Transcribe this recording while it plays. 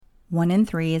1 in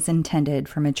 3 is intended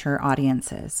for mature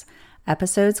audiences.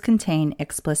 Episodes contain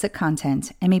explicit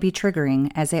content and may be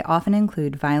triggering as they often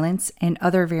include violence and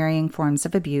other varying forms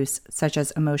of abuse such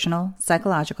as emotional,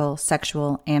 psychological,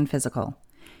 sexual, and physical.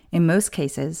 In most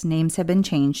cases, names have been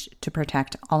changed to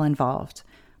protect all involved.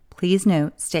 Please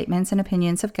note, statements and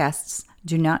opinions of guests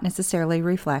do not necessarily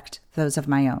reflect those of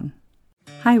my own.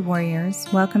 Hi warriors,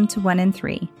 welcome to 1 in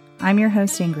 3. I'm your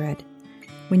host Ingrid.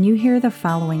 When you hear the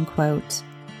following quote,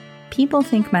 "People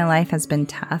think my life has been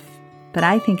tough, but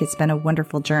I think it's been a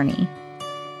wonderful journey,"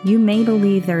 you may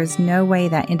believe there is no way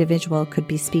that individual could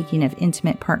be speaking of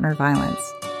intimate partner violence,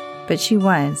 but she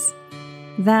was.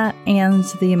 That and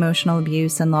the emotional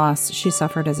abuse and loss she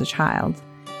suffered as a child.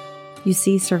 You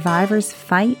see, survivors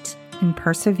fight and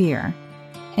persevere,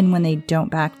 and when they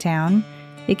don't back down,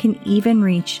 they can even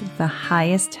reach the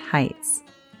highest heights,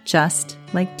 just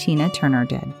like Tina Turner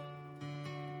did.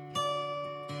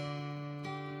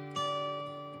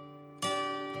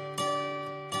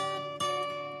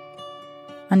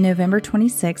 On November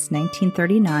 26,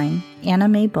 1939, Anna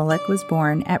Mae Bullock was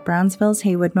born at Brownsville's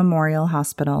Haywood Memorial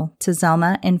Hospital to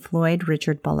Zelma and Floyd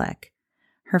Richard Bullock.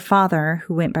 Her father,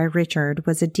 who went by Richard,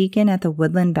 was a deacon at the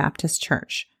Woodland Baptist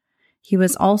Church. He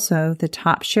was also the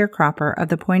top sharecropper of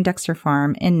the Poindexter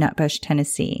farm in Nutbush,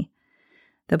 Tennessee.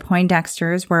 The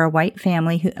Poindexters were a white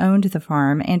family who owned the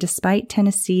farm, and despite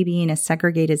Tennessee being a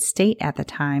segregated state at the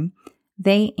time,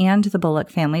 they and the Bullock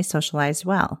family socialized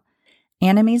well.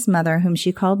 Anna Mae's mother, whom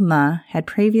she called Ma, had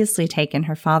previously taken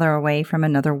her father away from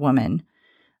another woman.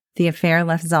 The affair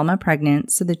left Zelma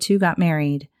pregnant, so the two got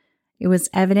married. It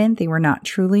was evident they were not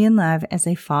truly in love as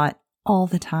they fought all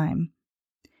the time.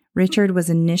 Richard was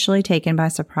initially taken by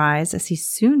surprise as he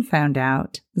soon found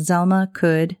out Zelma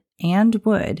could and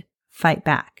would fight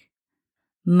back.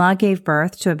 Ma gave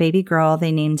birth to a baby girl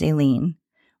they named Aileen.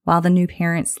 While the new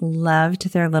parents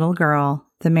loved their little girl,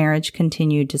 the marriage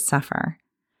continued to suffer.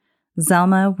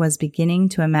 Zelma was beginning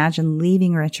to imagine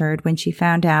leaving Richard when she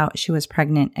found out she was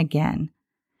pregnant again.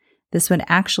 This would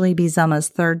actually be Zelma's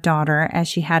third daughter, as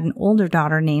she had an older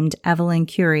daughter named Evelyn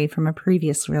Curie from a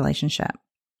previous relationship.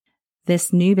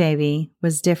 This new baby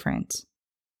was different.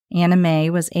 Anna Mae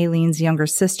was Aileen's younger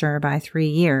sister by 3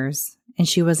 years, and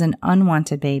she was an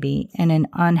unwanted baby in an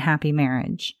unhappy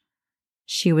marriage.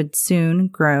 She would soon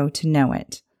grow to know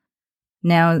it.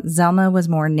 Now, Zelma was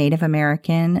more Native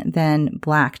American than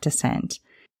Black descent.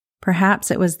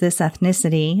 Perhaps it was this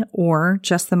ethnicity, or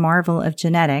just the marvel of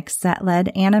genetics, that led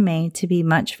Anna Mae to be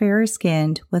much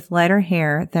fairer-skinned with lighter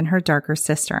hair than her darker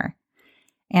sister.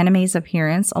 Anna Mae's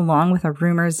appearance, along with a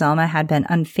rumor Zelma had been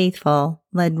unfaithful,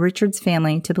 led Richard's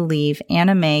family to believe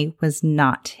Anna Mae was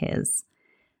not his.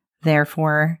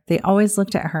 Therefore, they always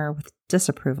looked at her with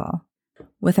disapproval.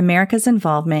 With America's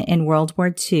involvement in World War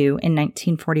II in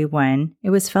 1941,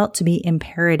 it was felt to be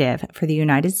imperative for the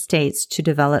United States to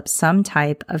develop some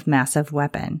type of massive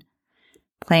weapon.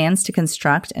 Plans to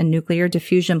construct a nuclear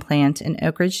diffusion plant in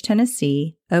Oak Ridge,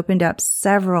 Tennessee, opened up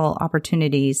several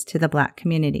opportunities to the Black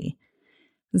community.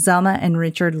 Zelma and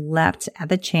Richard leapt at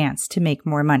the chance to make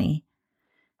more money.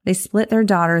 They split their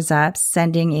daughters up,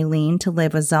 sending Aileen to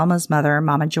live with Zelma's mother,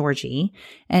 Mama Georgie,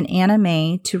 and Anna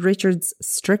Mae to Richard's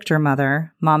stricter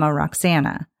mother, Mama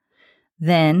Roxana.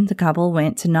 Then the couple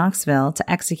went to Knoxville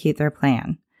to execute their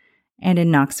plan. And in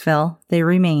Knoxville, they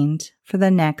remained for the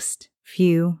next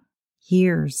few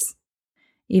years.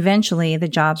 Eventually, the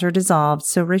jobs were dissolved,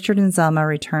 so Richard and Zelma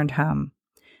returned home.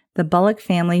 The Bullock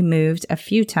family moved a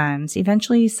few times,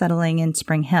 eventually settling in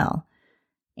Spring Hill.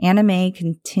 Anna Mae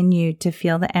continued to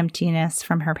feel the emptiness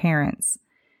from her parents.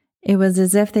 It was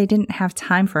as if they didn't have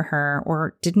time for her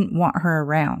or didn't want her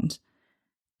around.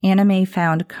 Anna Mae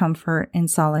found comfort in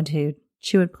solitude.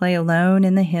 She would play alone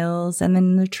in the hills and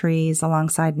in the trees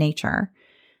alongside nature.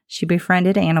 She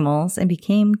befriended animals and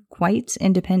became quite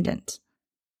independent.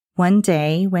 One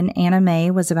day, when Anna Mae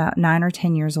was about 9 or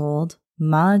 10 years old,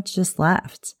 Ma just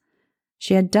left.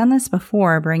 She had done this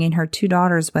before, bringing her 2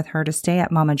 daughters with her to stay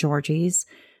at Mama Georgie's,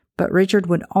 but Richard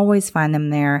would always find them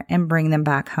there and bring them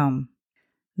back home.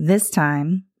 This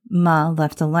time, Ma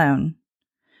left alone.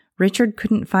 Richard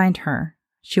couldn't find her.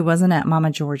 She wasn't at Mama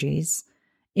Georgie's.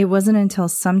 It wasn't until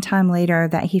some time later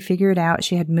that he figured out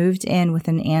she had moved in with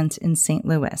an aunt in St.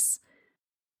 Louis.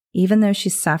 Even though she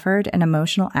suffered an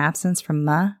emotional absence from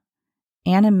Ma,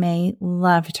 Anna Mae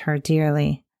loved her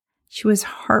dearly. She was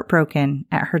heartbroken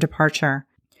at her departure.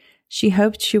 She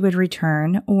hoped she would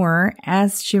return, or,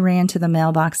 as she ran to the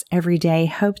mailbox every day,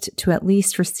 hoped to at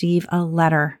least receive a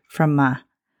letter from Ma.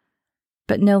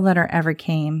 But no letter ever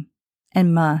came,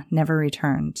 and Ma never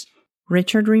returned.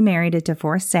 Richard remarried a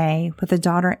divorcee with a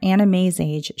daughter Anna Mae's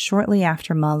age shortly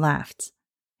after Ma left.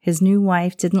 His new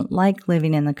wife didn't like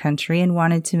living in the country and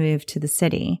wanted to move to the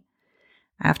city.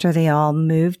 After they all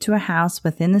moved to a house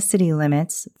within the city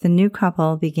limits, the new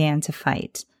couple began to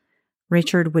fight.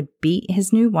 Richard would beat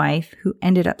his new wife, who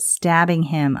ended up stabbing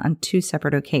him on 2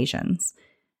 separate occasions.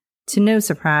 To no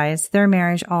surprise, their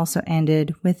marriage also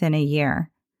ended within a year.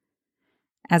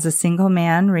 As a single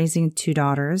man raising 2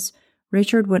 daughters,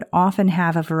 Richard would often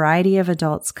have a variety of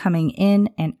adults coming in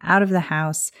and out of the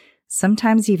house,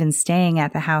 sometimes even staying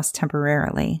at the house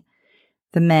temporarily.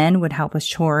 The men would help with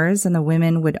chores, and the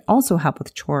women would also help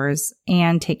with chores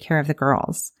and take care of the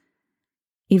girls.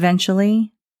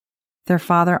 Eventually, their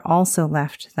father also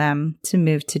left them to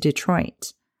move to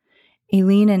Detroit.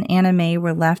 Aileen and Anna Mae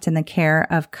were left in the care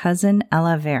of cousin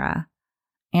Ella Vera.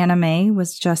 Anna Mae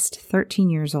was just 13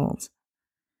 years old.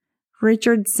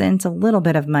 Richard sent a little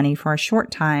bit of money for a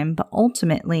short time, but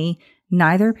ultimately,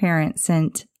 neither parent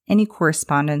sent any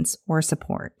correspondence or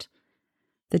support.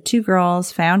 The 2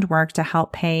 girls found work to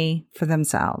help pay for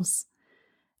themselves.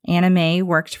 Anna Mae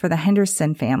worked for the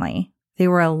Henderson family. They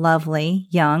were a lovely,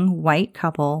 young, white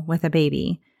couple with a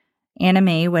baby. Anna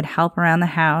Mae would help around the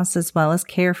house as well as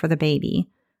care for the baby.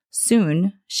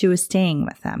 Soon, she was staying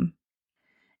with them.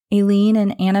 Aileen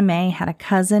and Anna Mae had a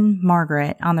cousin,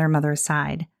 Margaret, on their mother's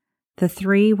side. The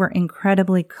 3 were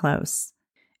incredibly close.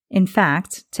 In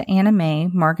fact, to Anna Mae,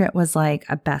 Margaret was like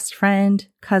a best friend,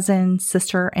 cousin,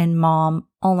 sister, and mom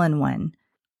all in one.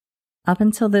 Up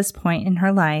until this point in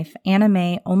her life, Anna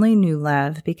Mae only knew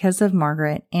love because of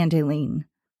Margaret and Aileen.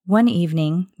 One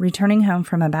evening, returning home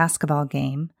from a basketball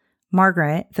game,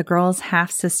 Margaret, the girl's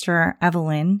half-sister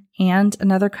Evelyn, and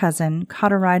another cousin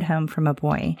caught a ride home from a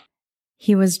boy.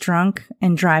 He was drunk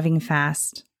and driving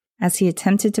fast. As he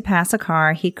attempted to pass a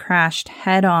car, he crashed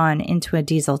head-on into a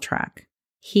diesel truck.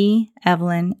 He,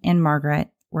 Evelyn, and Margaret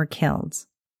were killed.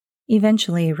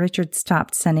 Eventually, Richard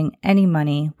stopped sending any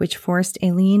money, which forced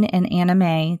Aileen and Anna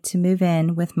Mae to move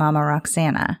in with Mama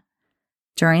Roxana.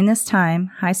 During this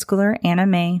time, high schooler Anna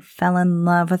Mae fell in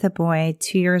love with a boy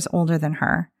 2 years older than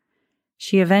her.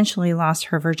 She eventually lost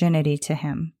her virginity to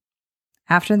him.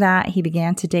 After that, he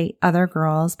began to date other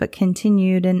girls, but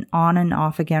continued an on and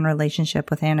off again relationship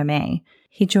with Anna Mae.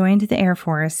 He joined the Air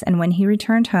Force, and when he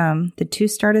returned home, the 2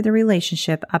 started the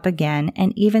relationship up again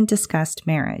and even discussed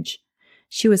marriage.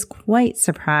 She was quite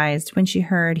surprised when she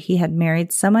heard he had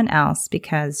married someone else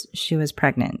because she was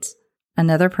pregnant.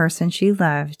 Another person she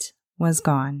loved was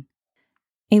gone.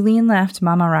 Aileen left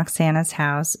Mama Roxana's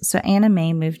house, so Anna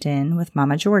Mae moved in with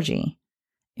Mama Georgie.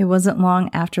 It wasn't long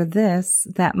after this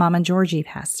that Mama Georgie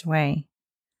passed away.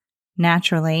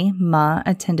 Naturally, Ma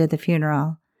attended the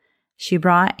funeral. She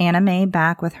brought Anna Mae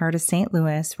back with her to St.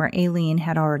 Louis, where Aileen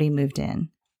had already moved in.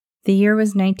 The year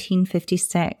was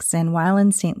 1956, and while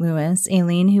in St. Louis,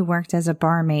 Aileen, who worked as a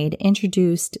barmaid,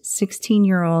 introduced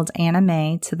 16-year-old Anna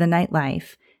Mae to the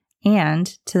nightlife and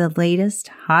to the latest,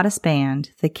 hottest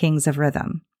band, the Kings of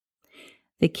Rhythm.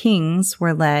 The Kings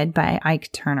were led by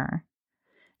Ike Turner.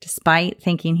 Despite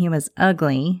thinking he was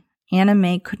ugly, Anna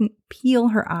Mae couldn't peel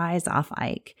her eyes off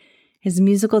Ike. His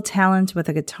musical talent with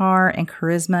a guitar and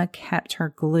charisma kept her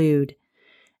glued.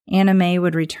 Anna Mae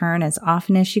would return as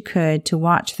often as she could to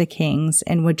watch the Kings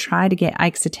and would try to get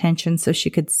Ike's attention so she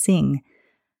could sing.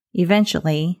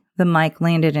 Eventually, the mic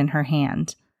landed in her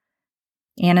hand.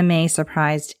 Anna Mae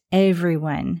surprised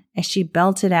everyone as she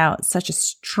belted out such a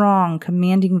strong,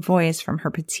 commanding voice from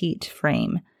her petite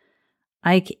frame.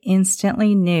 Ike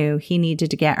instantly knew he needed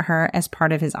to get her as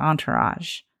part of his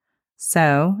entourage.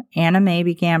 So, Anna Mae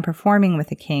began performing with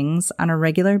the Kings on a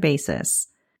regular basis.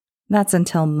 That's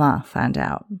until Ma found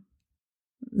out.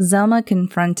 Zelma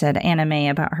confronted Anna Mae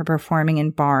about her performing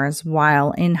in bars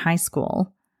while in high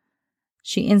school.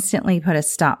 She instantly put a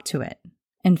stop to it.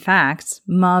 In fact,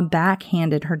 Ma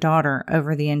backhanded her daughter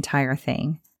over the entire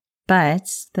thing.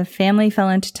 But the family fell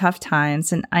into tough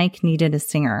times and Ike needed a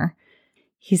singer.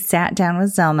 He sat down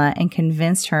with Zelma and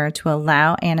convinced her to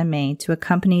allow Anna Mae to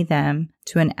accompany them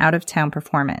to an out-of-town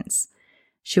performance.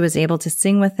 She was able to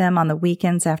sing with them on the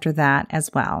weekends after that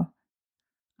as well.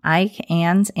 Ike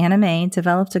and Anna Mae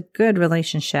developed a good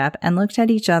relationship and looked at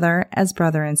each other as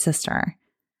brother and sister.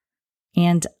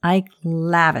 And Ike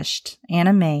lavished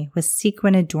Anna Mae with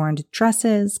sequin-adorned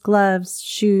dresses, gloves,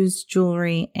 shoes,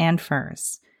 jewelry, and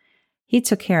furs. He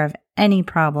took care of any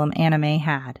problem Anna Mae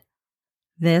had.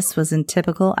 This was in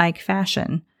typical Ike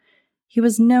fashion. He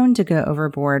was known to go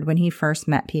overboard when he first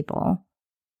met people.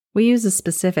 We use a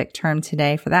specific term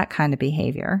today for that kind of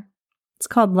behavior. It's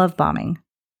called love bombing.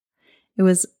 It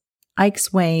was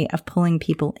Ike's way of pulling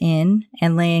people in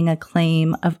and laying a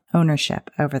claim of ownership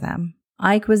over them.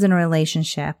 Ike was in a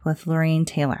relationship with Lorraine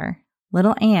Taylor.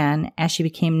 Little Ann, as she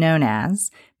became known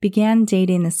as, began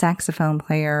dating the saxophone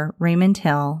player Raymond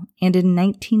Hill, and in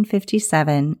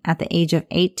 1957, at the age of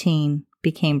 18,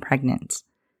 became pregnant.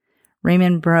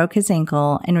 Raymond broke his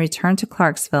ankle and returned to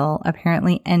Clarksville,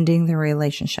 apparently ending the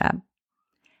relationship.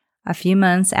 A few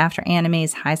months after Anna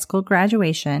Mae's high school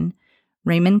graduation,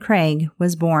 Raymond Craig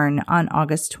was born on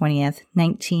August 20th,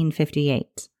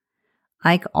 1958.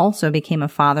 Ike also became a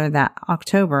father that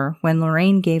October when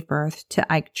Lorraine gave birth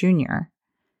to Ike Jr.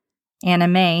 Anna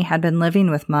Mae had been living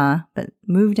with Ma, but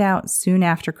moved out soon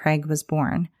after Craig was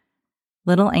born.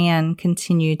 Little Ann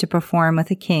continued to perform with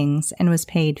the Kings and was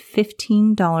paid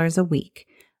 $15 a week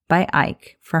by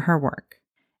Ike for her work.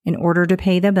 In order to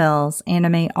pay the bills, Anna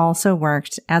Mae also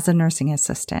worked as a nursing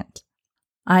assistant.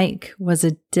 Ike was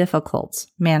a difficult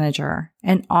manager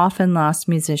and often lost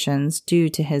musicians due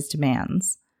to his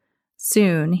demands.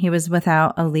 Soon, he was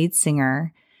without a lead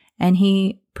singer, and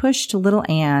he pushed Little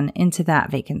Ann into that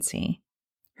vacancy.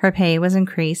 Her pay was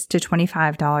increased to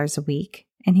 $25 a week,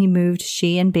 and he moved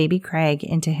she and baby Craig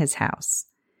into his house.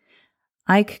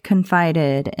 Ike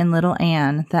confided in Little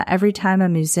Ann that every time a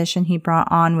musician he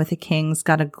brought on with the Kings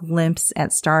got a glimpse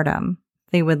at stardom,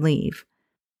 they would leave.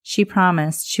 She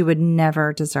promised she would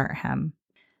never desert him.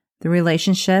 The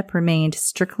relationship remained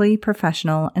strictly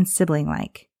professional and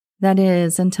sibling-like. That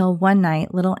is, until one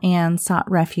night Little Ann sought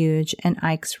refuge in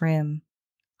Ike's room.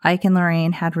 Ike and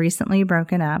Lorraine had recently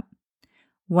broken up.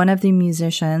 One of the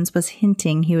musicians was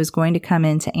hinting he was going to come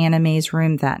into Anna Mae's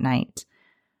room that night.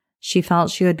 She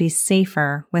felt she would be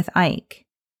safer with Ike.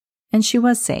 And she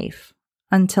was safe,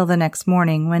 until the next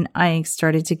morning when Ike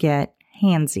started to get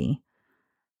handsy.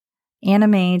 Anna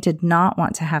Mae did not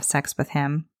want to have sex with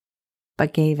him,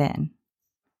 but gave in.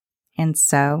 And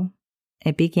so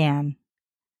it began.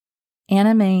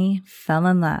 Anna Mae fell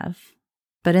in love,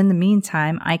 but in the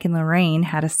meantime, Ike and Lorraine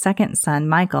had a second son,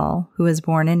 Michael, who was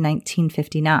born in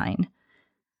 1959.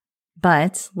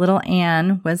 But Little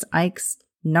Ann was Ike's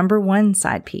number one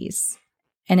side piece,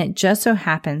 and it just so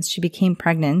happens she became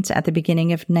pregnant at the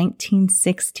beginning of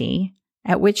 1960,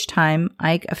 at which time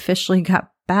Ike officially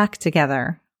got back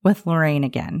together with Lorraine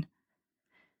again.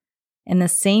 In the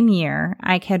same year,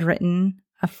 Ike had written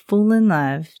A Fool in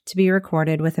Love to be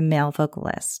recorded with a male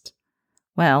vocalist.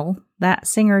 Well, that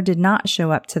singer did not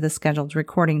show up to the scheduled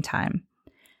recording time.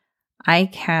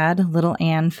 Ike had Little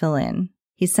Ann fill in.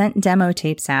 He sent demo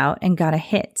tapes out and got a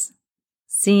hit.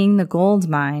 Seeing the gold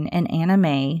mine in Anna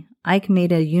Mae, Ike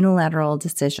made a unilateral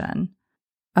decision.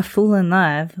 A Fool in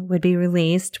Love would be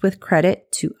released with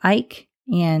credit to Ike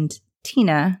and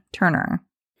Tina Turner.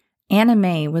 Anna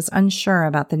Mae was unsure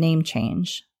about the name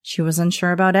change. She was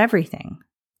unsure about everything.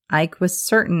 Ike was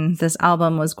certain this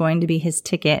album was going to be his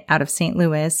ticket out of St.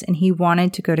 Louis, and he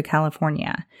wanted to go to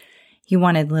California. He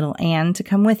wanted Little Ann to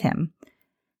come with him.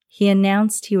 He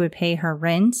announced he would pay her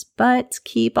rent, but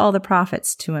keep all the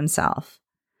profits to himself.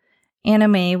 Anna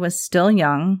Mae was still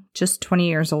young, just 20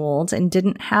 years old, and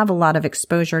didn't have a lot of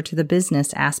exposure to the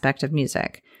business aspect of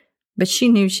music, but she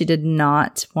knew she did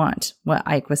not want what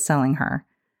Ike was selling her.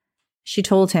 She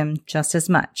told him just as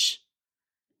much.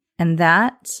 And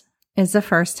that is the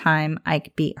first time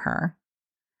Ike beat her.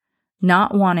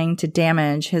 Not wanting to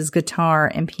damage his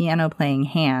guitar and piano playing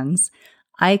hands,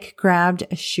 Ike grabbed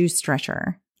a shoe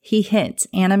stretcher. He hit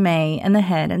Anna Mae in the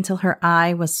head until her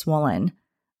eye was swollen.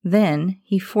 Then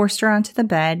he forced her onto the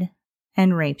bed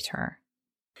and raped her.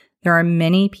 There are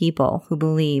many people who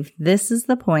believe this is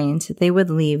the point they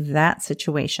would leave that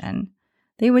situation.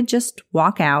 They would just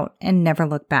walk out and never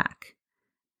look back.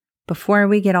 Before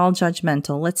we get all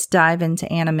judgmental, let's dive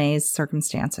into Anna Mae's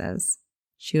circumstances.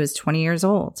 She was 20 years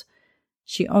old.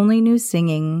 She only knew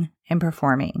singing and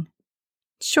performing.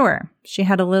 Sure, she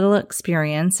had a little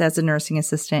experience as a nursing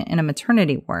assistant in a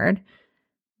maternity ward,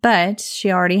 but she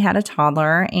already had a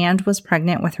toddler and was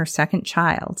pregnant with her second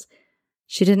child.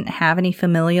 She didn't have any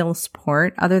familial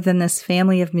support other than this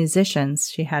family of musicians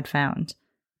she had found.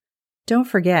 Don't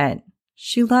forget,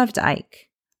 she loved Ike.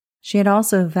 She had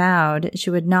also vowed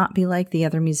she would not be like the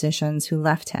other musicians who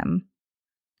left him.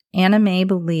 Anna Mae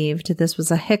believed this was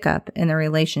a hiccup in the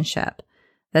relationship,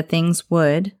 that things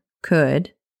would,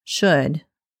 could, should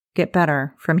get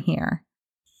better from here.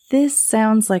 This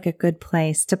sounds like a good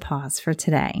place to pause for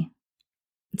today.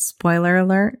 Spoiler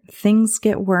alert, things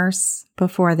get worse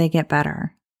before they get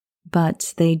better,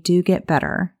 but they do get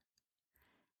better.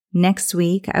 Next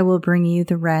week, I will bring you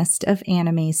the rest of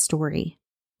Anna Mae's story.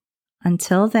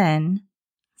 Until then,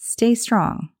 stay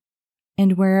strong,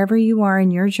 and wherever you are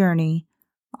in your journey,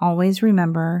 always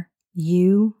remember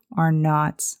you are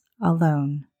not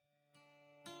alone.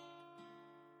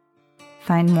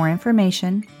 Find more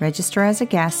information, register as a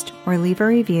guest, or leave a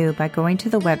review by going to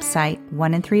the website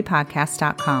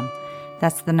 1in3podcast.com.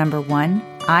 That's the number 1,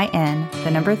 I-N,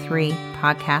 the number 3,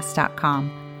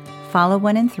 podcast.com. Follow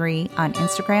 1 in 3 on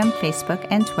Instagram, Facebook,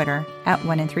 and Twitter at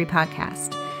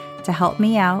 1in3podcast. To help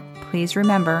me out, please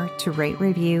remember to rate,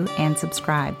 review, and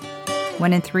subscribe.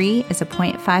 1 in 3 is a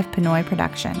 .5 Pinoy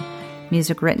production.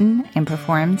 Music written and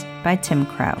performed by Tim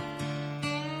Crow.